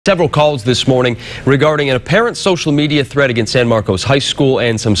Several calls this morning regarding an apparent social media threat against San Marcos High School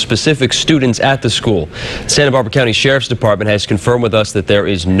and some specific students at the school. The Santa Barbara County Sheriff's Department has confirmed with us that there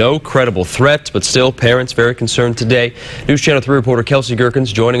is no credible threat, but still parents very concerned today. News Channel 3 reporter Kelsey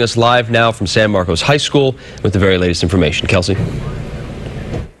Gerkens joining us live now from San Marcos High School with the very latest information. Kelsey.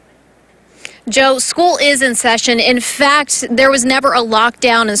 Joe, school is in session. In fact, there was never a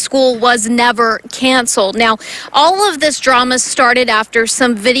lockdown and school was never canceled. Now, all of this drama started after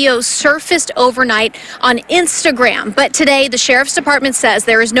some videos surfaced overnight on Instagram. But today, the Sheriff's Department says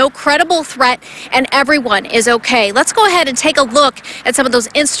there is no credible threat and everyone is okay. Let's go ahead and take a look at some of those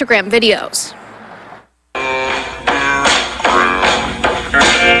Instagram videos.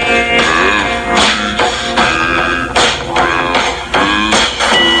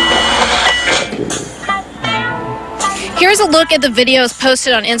 Here's a look at the videos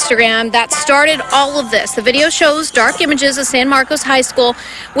posted on Instagram that started all of this. The video shows dark images of San Marcos High School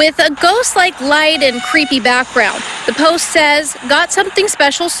with a ghost-like light and creepy background. The post says, "Got something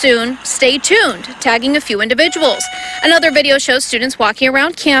special soon, stay tuned," tagging a few individuals. Another video shows students walking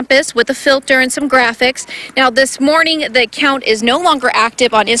around campus with a filter and some graphics. Now, this morning, the account is no longer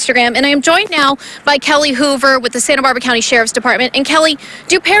active on Instagram, and I am joined now by Kelly Hoover with the Santa Barbara County Sheriff's Department. And Kelly,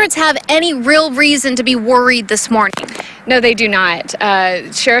 do parents have any real reason to be worried this morning? No, they do not.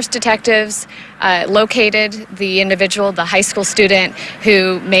 Sheriff's detectives located the individual, the high school student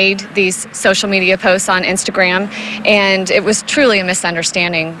who made these social media posts on Instagram, and it was truly a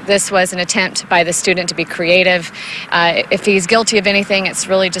misunderstanding. This was an attempt by the student to be creative. If he's guilty of anything, it's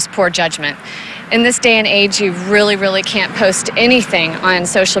really just poor judgment. In this day and age, you really can't post anything on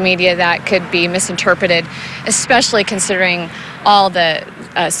social media that could be misinterpreted, especially considering all the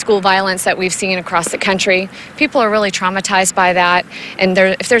school violence that we've seen across the country. People are really traumatized by that, and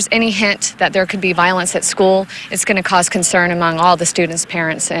if there's any hint that there could be violence at school, it's going to cause concern among all the students,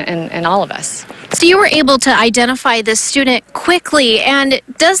 parents, and all of us. So you were able to identify this student quickly, and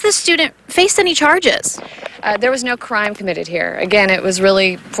does the student face any charges? There was no crime committed here. Again, it was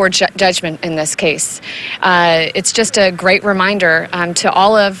really poor judgment in this case. It's just a great reminder to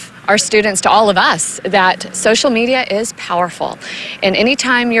all of our students, to all of us, that social media is powerful. And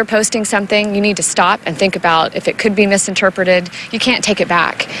anytime you're posting something, you need to stop and think about if it could be misinterpreted. You can't take it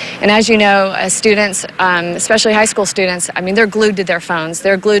back. And as you know, students, especially high school students, I mean, they're glued to their phones.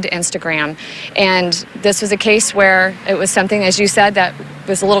 They're glued to Instagram. And this was a case where it was something, as you said, that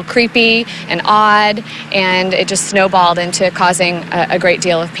was a little creepy and odd, and it just snowballed into causing a great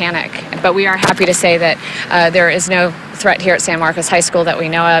deal of panic. But we are happy to say that there is no threat here at San Marcos High School that we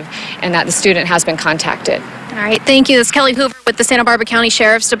know of, and that the student has been contacted. All right, thank you. This is Kelly Hoover with the Santa Barbara County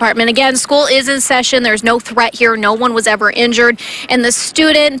Sheriff's Department. Again, school is in session. There's no threat here. No one was ever injured. And the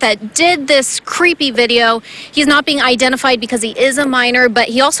student that did this creepy video, he's not being identified because he is a minor, but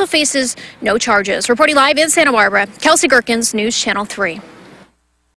he also faces no charges. Reporting live in Santa Barbara, Kelsey Gerkens, News Channel 3.